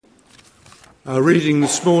Our reading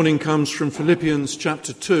this morning comes from Philippians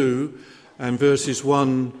chapter 2 and verses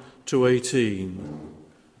 1 to 18,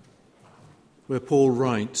 where Paul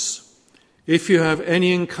writes, "If you have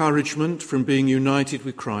any encouragement from being united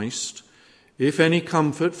with Christ, if any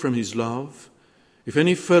comfort from his love, if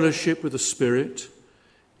any fellowship with the Spirit,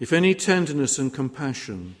 if any tenderness and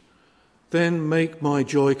compassion, then make my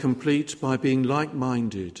joy complete by being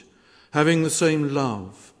like-minded, having the same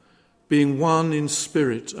love, being one in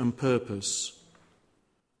spirit and purpose.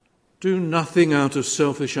 Do nothing out of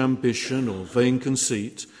selfish ambition or vain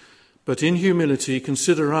conceit, but in humility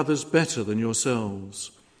consider others better than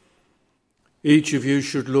yourselves. Each of you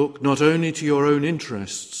should look not only to your own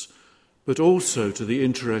interests, but also to the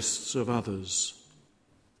interests of others.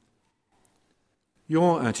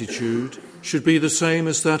 Your attitude should be the same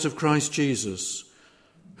as that of Christ Jesus,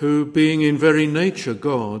 who, being in very nature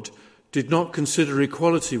God, did not consider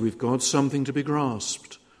equality with God something to be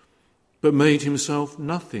grasped, but made himself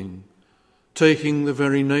nothing, taking the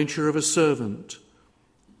very nature of a servant,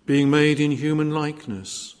 being made in human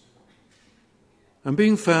likeness. And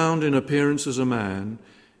being found in appearance as a man,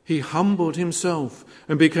 he humbled himself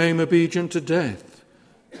and became obedient to death,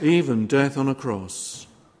 even death on a cross.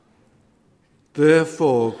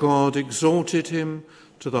 Therefore God exalted him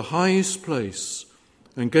to the highest place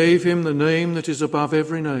and gave him the name that is above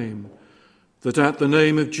every name, that at the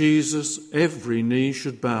name of Jesus every knee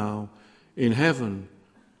should bow, in heaven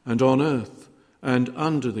and on earth and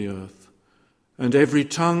under the earth, and every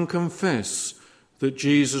tongue confess that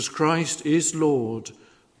Jesus Christ is Lord,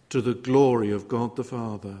 to the glory of God the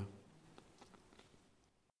Father.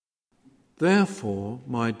 Therefore,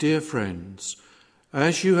 my dear friends,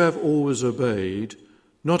 as you have always obeyed,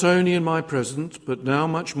 not only in my presence, but now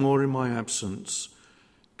much more in my absence,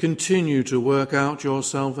 continue to work out your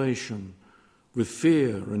salvation with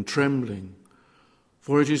fear and trembling,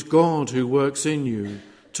 for it is God who works in you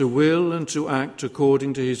to will and to act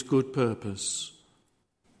according to his good purpose.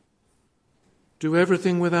 Do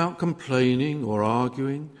everything without complaining or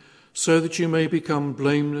arguing, so that you may become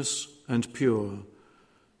blameless and pure,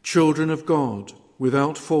 children of God,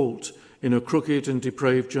 without fault in a crooked and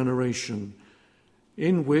depraved generation,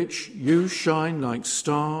 in which you shine like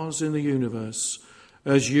stars in the universe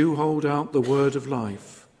as you hold out the word of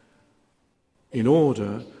life, in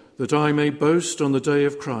order that I may boast on the day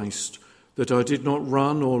of Christ that I did not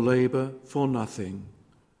run or labor for nothing.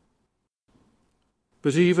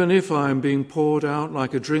 But even if I am being poured out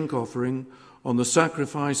like a drink offering on the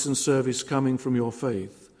sacrifice and service coming from your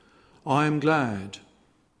faith, I am glad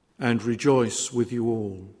and rejoice with you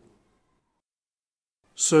all.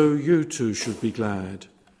 So you too should be glad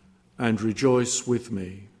and rejoice with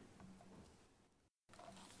me."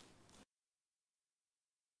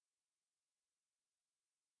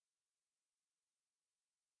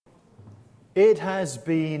 It has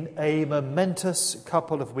been a momentous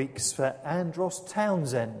couple of weeks for Andros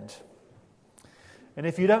Townsend. And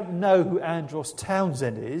if you don't know who Andros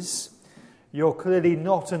Townsend is, you're clearly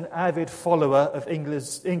not an avid follower of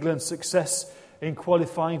England's success in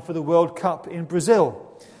qualifying for the World Cup in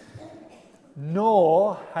Brazil.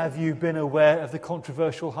 Nor have you been aware of the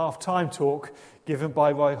controversial half-time talk given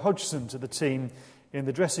by Roy Hodgson to the team in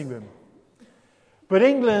the dressing room. But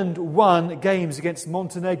England won games against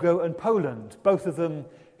Montenegro and Poland, both of them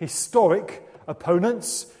historic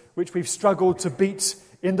opponents which we've struggled to beat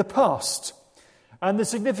in the past. And the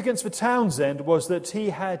significance for Townsend was that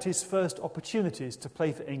he had his first opportunities to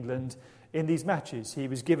play for England in these matches. He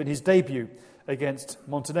was given his debut against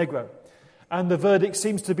Montenegro. And the verdict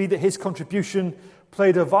seems to be that his contribution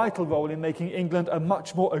played a vital role in making England a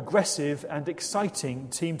much more aggressive and exciting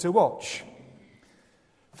team to watch.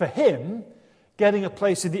 For him, getting a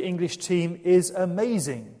place in the English team is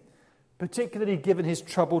amazing, particularly given his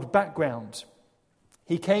troubled background.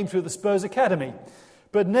 He came through the Spurs Academy,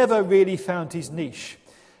 but never really found his niche.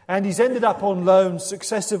 And he's ended up on loan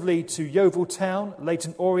successively to Yeovil Town,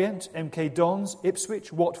 Leyton Orient, MK Dons,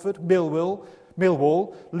 Ipswich, Watford,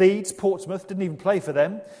 Millwall, Leeds, Portsmouth, didn't even play for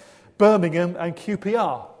them, Birmingham and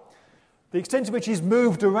QPR. The extent to which he's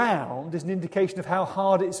moved around is an indication of how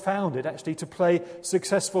hard it's found it actually to play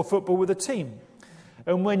successful football with a team.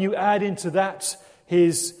 And when you add into that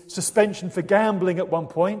his suspension for gambling at one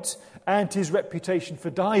point and his reputation for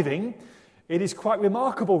diving, it is quite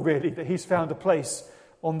remarkable really that he's found a place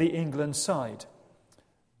on the England side.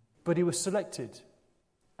 But he was selected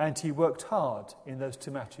and he worked hard in those two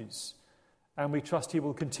matches. And we trust he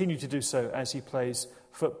will continue to do so as he plays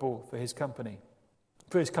football for his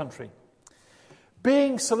country.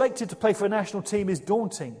 Being selected to play for a national team is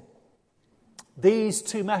daunting. These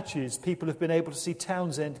two matches, people have been able to see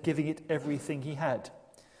Townsend giving it everything he had.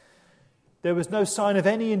 There was no sign of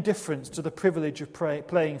any indifference to the privilege of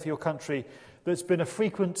playing for your country that's been a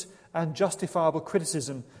frequent and justifiable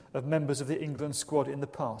criticism of members of the England squad in the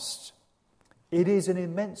past. It is an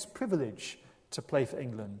immense privilege to play for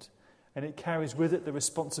England, and it carries with it the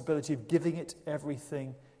responsibility of giving it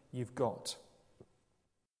everything you've got.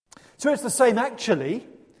 So it's the same actually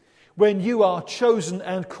when you are chosen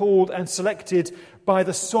and called and selected by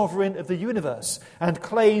the sovereign of the universe and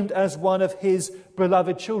claimed as one of his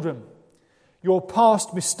beloved children. Your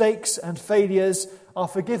past mistakes and failures are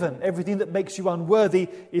forgiven. Everything that makes you unworthy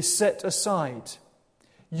is set aside.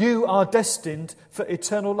 You are destined for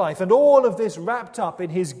eternal life. And all of this wrapped up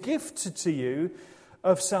in his gift to you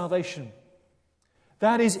of salvation.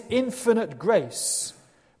 That is infinite grace,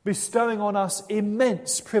 bestowing on us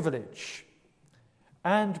immense privilege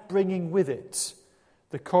and bringing with it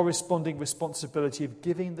the corresponding responsibility of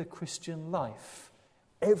giving the Christian life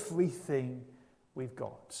everything we've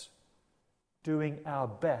got. Doing our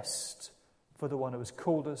best for the one who has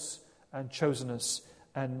called us and chosen us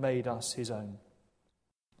and made us his own.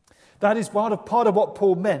 That is part of what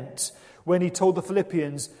Paul meant when he told the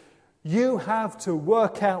Philippians, you have to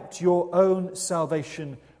work out your own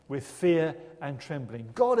salvation with fear and trembling.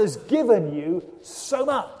 God has given you so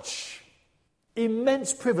much.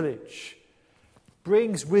 Immense privilege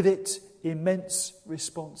brings with it immense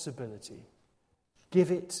responsibility.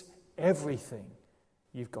 Give it everything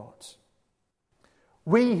you've got.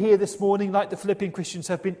 We here this morning, like the Philippian Christians,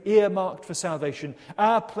 have been earmarked for salvation.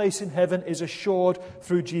 Our place in heaven is assured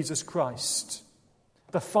through Jesus Christ.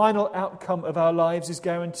 The final outcome of our lives is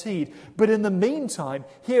guaranteed. But in the meantime,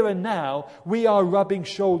 here and now, we are rubbing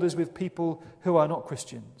shoulders with people who are not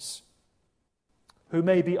Christians, who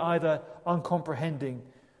may be either uncomprehending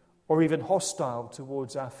or even hostile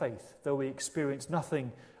towards our faith, though we experience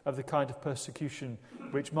nothing of the kind of persecution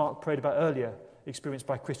which Mark prayed about earlier, experienced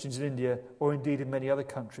by Christians in India or indeed in many other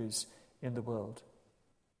countries in the world.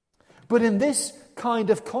 But in this kind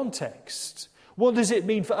of context, what does it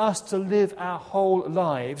mean for us to live our whole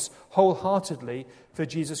lives wholeheartedly for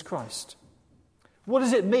Jesus Christ? What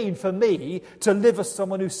does it mean for me to live as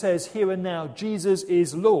someone who says here and now Jesus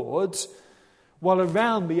is Lord, while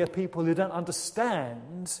around me are people who don't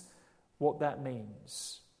understand what that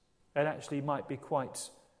means and actually might be quite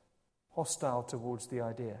hostile towards the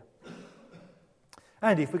idea?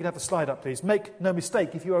 Andy, if we could have the slide up, please. Make no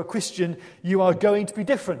mistake, if you are a Christian, you are going to be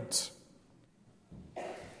different.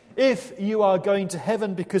 If you are going to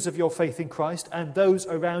heaven because of your faith in Christ and those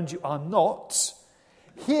around you are not,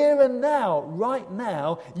 here and now, right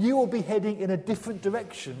now, you will be heading in a different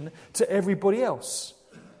direction to everybody else.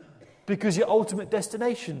 Because your ultimate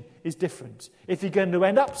destination is different. If you're going to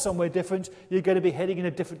end up somewhere different, you're going to be heading in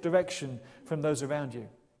a different direction from those around you.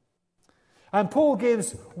 And Paul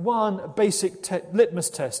gives one basic litmus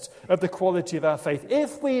test of the quality of our faith.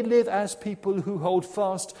 If we live as people who hold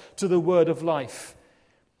fast to the word of life,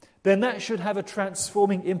 then that should have a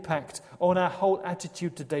transforming impact on our whole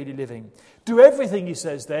attitude to daily living. Do everything, he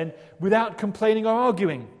says then, without complaining or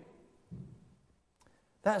arguing.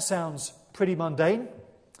 That sounds pretty mundane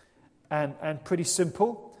and pretty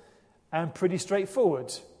simple and pretty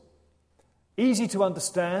straightforward. Easy to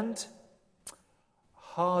understand,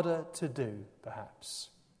 harder to do, perhaps.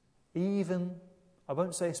 Even, I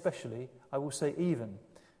won't say especially, I will say even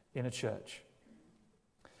in a church.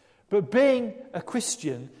 But being a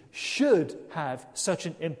Christian should have such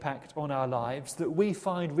an impact on our lives that we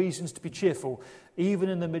find reasons to be cheerful, even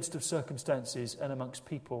in the midst of circumstances and amongst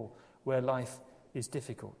people where life is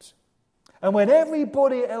difficult. And when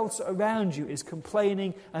everybody else around you is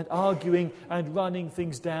complaining and arguing and running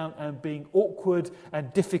things down and being awkward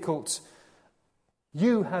and difficult,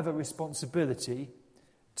 you have a responsibility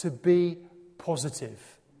to be positive.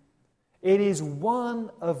 It is one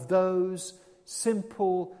of those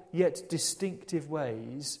simple yet distinctive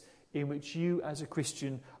ways in which you as a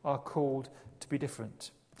Christian are called to be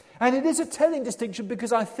different. And it is a telling distinction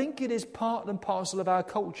because I think it is part and parcel of our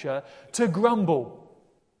culture to grumble.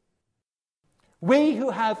 We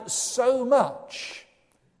who have so much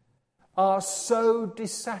are so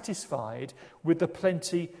dissatisfied with the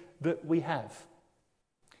plenty that we have.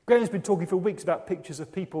 Graham's been talking for weeks about pictures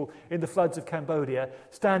of people in the floods of Cambodia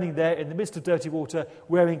standing there in the midst of dirty water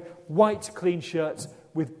wearing white clean shirts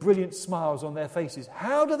with brilliant smiles on their faces.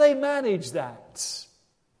 How do they manage that?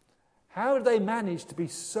 How do they manage to be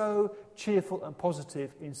so cheerful and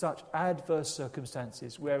positive in such adverse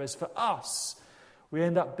circumstances? Whereas for us, we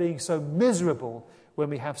end up being so miserable when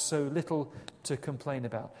we have so little to complain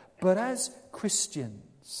about. But as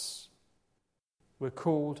Christians, we're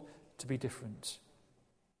called to be different.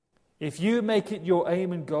 if you make it your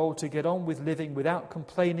aim and goal to get on with living without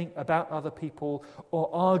complaining about other people or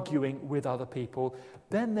arguing with other people,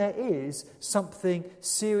 then there is something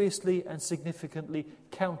seriously and significantly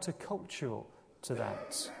countercultural to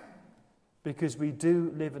that. Because we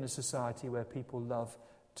do live in a society where people love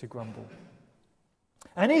to grumble.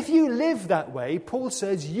 And if you live that way, Paul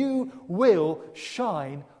says you will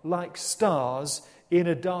shine like stars in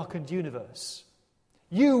a darkened universe.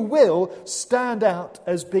 You will stand out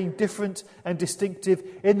as being different and distinctive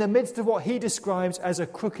in the midst of what he describes as a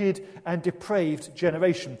crooked and depraved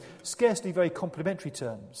generation. Scarcely very complimentary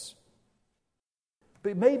terms.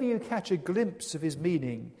 But maybe you catch a glimpse of his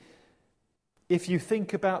meaning if you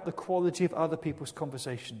think about the quality of other people's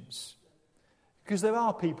conversations. Because there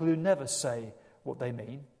are people who never say what they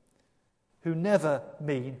mean, who never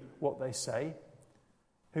mean what they say,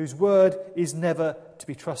 whose word is never to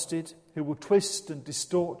be trusted, who will twist and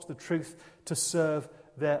distort the truth to serve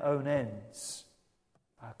their own ends.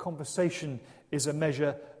 Our conversation is a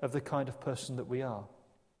measure of the kind of person that we are.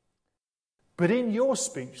 But in your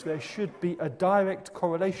speech, there should be a direct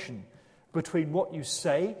correlation between what you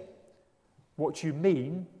say, what you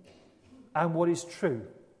mean, and what is true.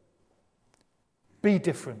 Be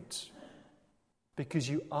different, because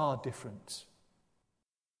you are different.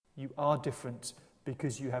 You are different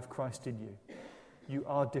because you have Christ in you. You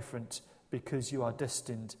are different because you are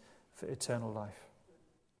destined for eternal life.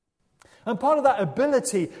 And part of that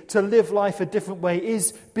ability to live life a different way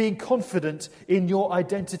is being confident in your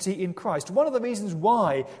identity in Christ. One of the reasons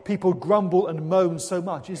why people grumble and moan so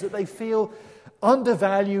much is that they feel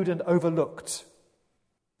undervalued and overlooked.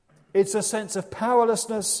 It's a sense of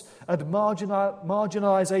powerlessness and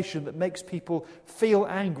marginalization that makes people feel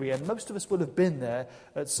angry, and most of us will have been there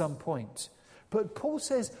at some point. But Paul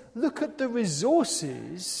says, look at the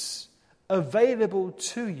resources available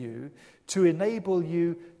to you to enable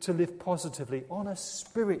you to live positively on a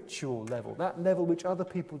spiritual level, that level which other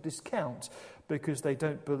people discount because they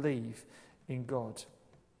don't believe in God.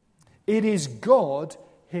 It is God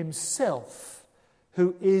himself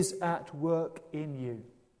who is at work in you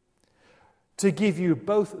to give you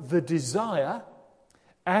both the desire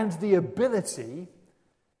and the ability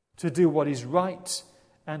to do what is right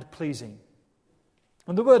and pleasing.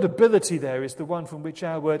 And the word ability there is the one from which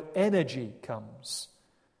our word energy comes.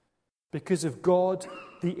 Because of God,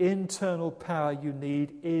 the internal power you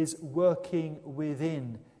need is working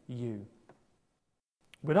within you.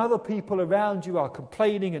 When other people around you are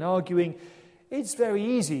complaining and arguing, it's very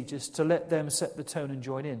easy just to let them set the tone and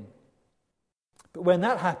join in. But when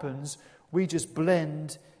that happens, we just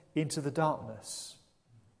blend into the darkness.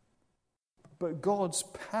 But God's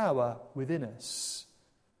power within us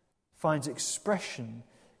finds expression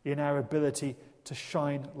in our ability to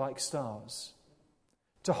shine like stars,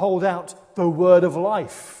 to hold out the word of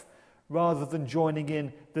life rather than joining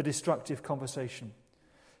in the destructive conversation,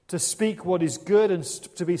 to speak what is good and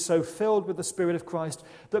to be so filled with the Spirit of Christ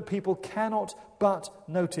that people cannot but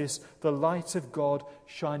notice the light of God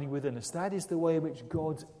shining within us. That is the way in which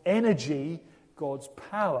God's energy, God's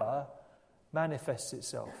power manifests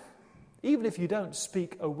itself. Even if you don't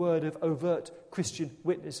speak a word of overt Christian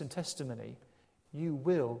witness and testimony, you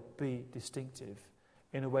will be distinctive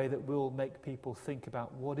in a way that will make people think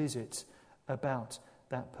about what is it about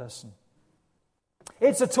that person.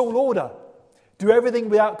 It's a tall order. Do everything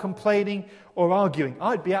without complaining or arguing.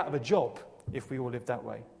 I'd be out of a job if we all lived that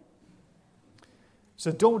way. It's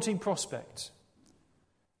a daunting prospect,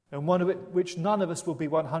 and one of which none of us will be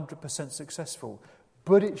 100% successful,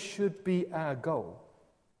 but it should be our goal.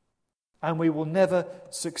 And we will never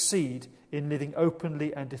succeed in living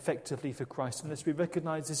openly and effectively for Christ unless we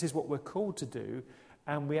recognize this is what we're called to do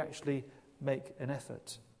and we actually make an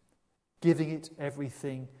effort, giving it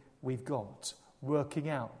everything we've got, working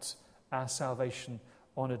out our salvation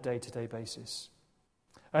on a day-to-day basis.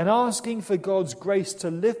 And asking for God's grace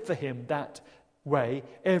to live for him that way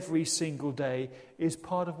every single day is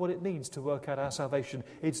part of what it means to work out our salvation.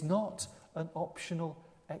 It's not an optional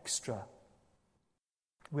extra.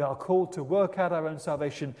 We are called to work out our own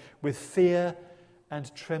salvation with fear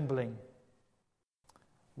and trembling.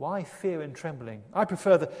 Why fear and trembling? I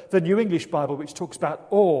prefer the New English Bible, which talks about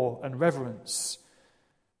awe and reverence.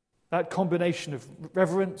 That combination of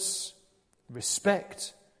reverence,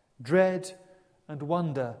 respect, dread, and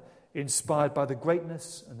wonder inspired by the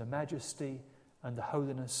greatness and the majesty and the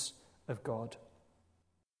holiness of God.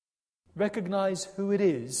 Recognize who it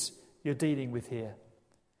is you're dealing with here.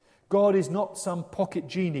 God is not some pocket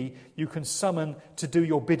genie you can summon to do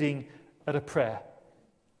your bidding at a prayer.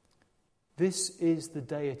 This is the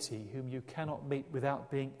deity whom you cannot meet without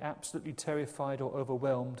being absolutely terrified or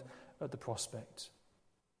overwhelmed at the prospect.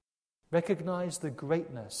 Recognize the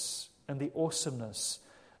greatness and the awesomeness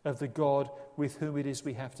of the God with whom it is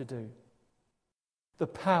we have to do. The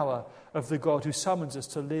power of the God who summons us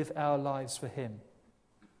to live our lives for him.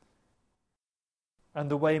 And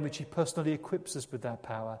the way in which he personally equips us with that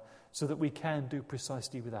power so that we can do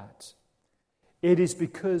precisely with that. It is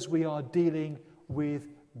because we are dealing with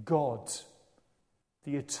God,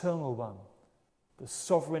 the eternal one, the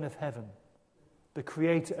sovereign of heaven, the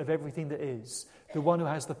creator of everything that is, the one who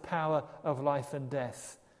has the power of life and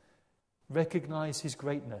death. Recognize his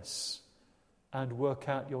greatness and work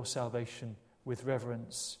out your salvation with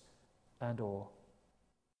reverence and awe.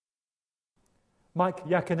 Mike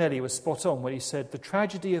Iaconelli was spot on when he said, the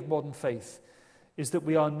tragedy of modern faith is that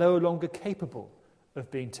we are no longer capable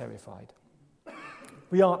of being terrified.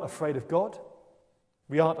 We aren't afraid of God.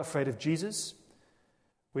 We aren't afraid of Jesus.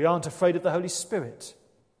 We aren't afraid of the Holy Spirit.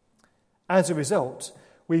 As a result,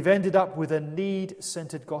 we've ended up with a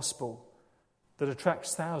need-centered gospel that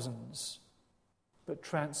attracts thousands but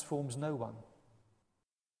transforms no one.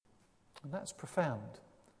 And that's profound,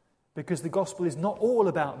 because the gospel is not all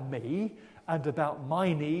about me and about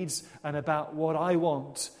my needs and about what I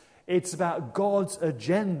want. It's about God's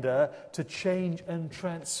agenda to change and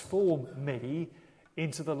transform me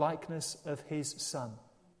into the likeness of his Son.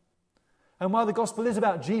 And while the gospel is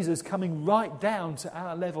about Jesus coming right down to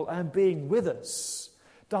our level and being with us,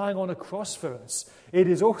 dying on a cross for us, it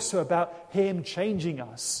is also about him changing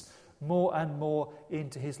us more and more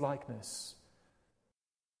into his likeness.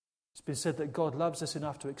 It's been said that God loves us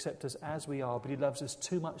enough to accept us as we are, but he loves us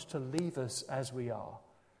too much to leave us as we are.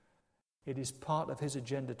 It is part of his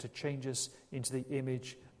agenda to change us into the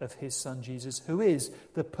image of his Son Jesus, who is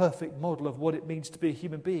the perfect model of what it means to be a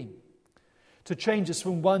human being. To change us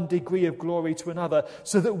from one degree of glory to another,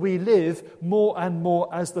 so that we live more and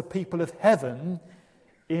more as the people of heaven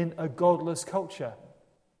in a godless culture,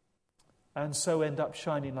 and so end up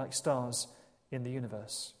shining like stars in the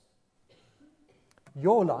universe.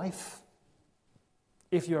 Your life,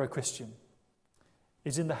 if you're a Christian,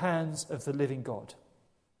 is in the hands of the living God.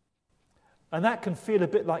 And that can feel a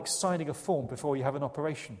bit like signing a form before you have an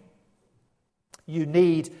operation. You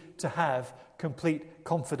need to have complete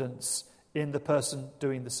confidence in the person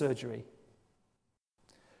doing the surgery.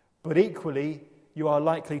 But equally, you are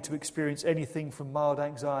likely to experience anything from mild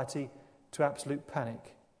anxiety to absolute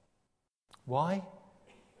panic. Why?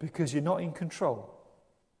 Because you're not in control.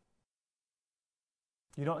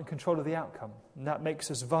 You're not in control of the outcome, and that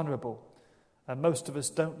makes us vulnerable. And most of us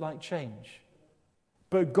don't like change.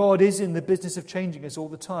 But God is in the business of changing us all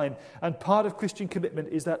the time. And part of Christian commitment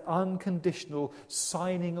is that unconditional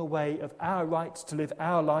signing away of our rights to live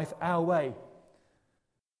our life our way.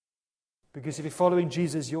 Because if you're following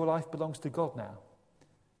Jesus, your life belongs to God now.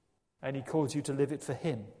 And he calls you to live it for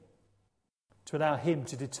him. To allow him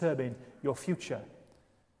to determine your future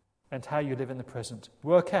and how you live in the present.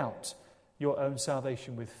 Work out your own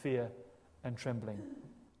salvation with fear and trembling.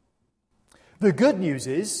 The good news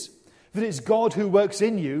is that it's God who works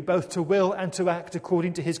in you both to will and to act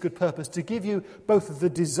according to his good purpose, to give you both the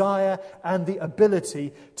desire and the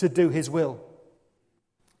ability to do his will.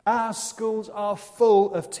 Our schools are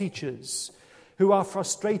full of teachers who are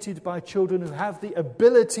frustrated by children who have the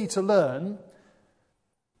ability to learn,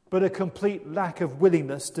 but a complete lack of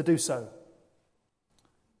willingness to do so.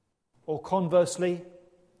 Or conversely,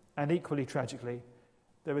 and equally tragically,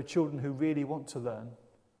 there are children who really want to learn,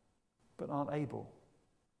 but aren't able,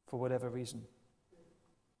 for whatever reason.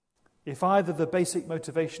 If either the basic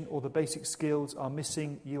motivation or the basic skills are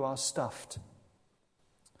missing, you are stuffed.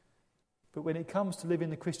 But when it comes to living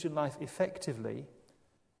the Christian life effectively,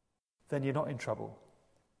 then you're not in trouble.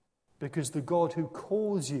 Because the God who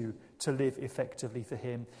calls you to live effectively for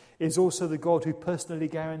him is also the God who personally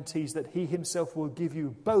guarantees that he himself will give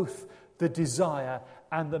you both the desire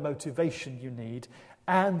and the motivation you need,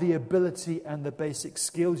 and the ability and the basic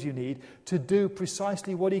skills you need to do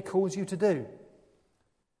precisely what he calls you to do.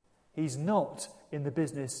 He's not in the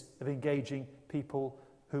business of engaging people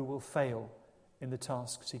who will fail in the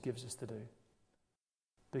tasks he gives us to do,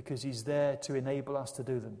 because he's there to enable us to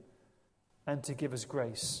do them and to give us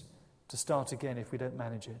grace to start again if we don't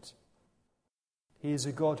manage it. He is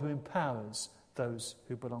a God who empowers those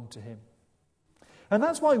who belong to him. And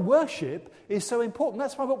that's why worship is so important.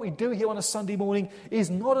 That's why what we do here on a Sunday morning is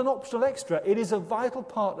not an optional extra. It is a vital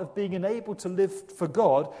part of being enabled to live for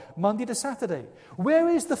God Monday to Saturday. Where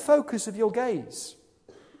is the focus of your gaze?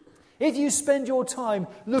 If you spend your time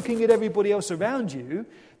looking at everybody else around you,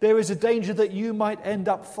 there is a danger that you might end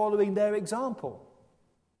up following their example,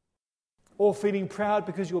 or feeling proud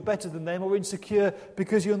because you're better than them, or insecure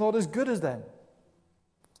because you're not as good as them.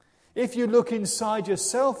 If you look inside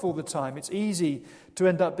yourself all the time, it's easy to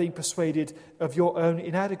end up being persuaded of your own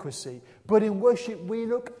inadequacy. But in worship, we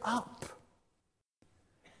look up.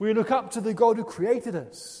 We look up to the God who created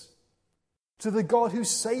us, to the God who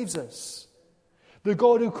saves us, the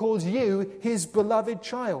God who calls you his beloved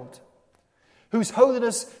child, whose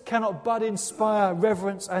holiness cannot but inspire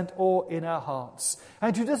reverence and awe in our hearts,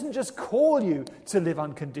 and who doesn't just call you to live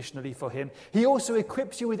unconditionally for him, he also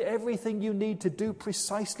equips you with everything you need to do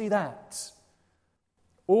precisely that,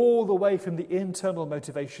 all the way from the internal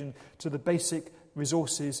motivation to the basic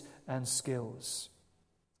resources and skills.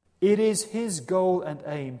 It is his goal and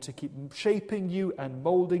aim to keep shaping you and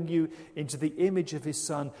molding you into the image of his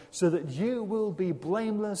Son, so that you will be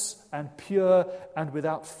blameless and pure and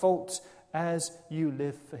without fault as you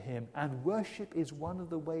live for him. And worship is one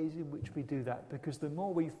of the ways in which we do that, because the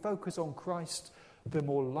more we focus on Christ, the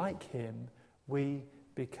more like him we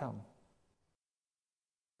become.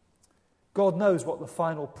 God knows what the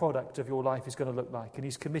final product of your life is going to look like, and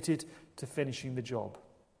he's committed to finishing the job.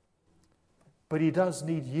 But he does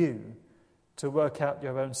need you to work out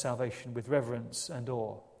your own salvation with reverence and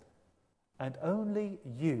awe. And only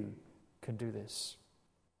you can do this.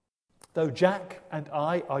 Though Jack and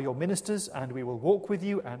I are your ministers, and we will walk with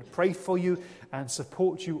you and pray for you and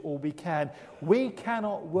support you all we can, we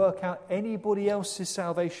cannot work out anybody else's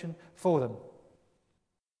salvation for them.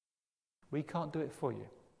 We can't do it for you.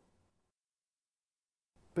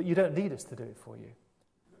 But you don't need us to do it for you,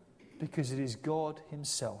 because it is God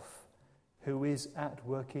himself who is at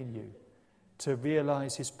work in you to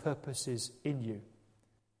realize his purposes in you,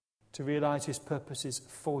 to realize his purposes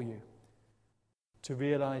for you, to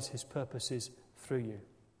realize his purposes through you.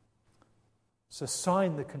 So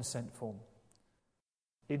sign the consent form,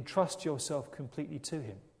 entrust yourself completely to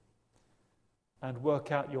him, and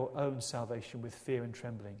work out your own salvation with fear and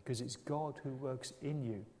trembling, because it's God who works in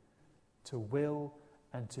you to will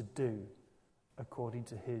and to do according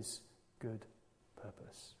to his good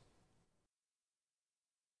purpose.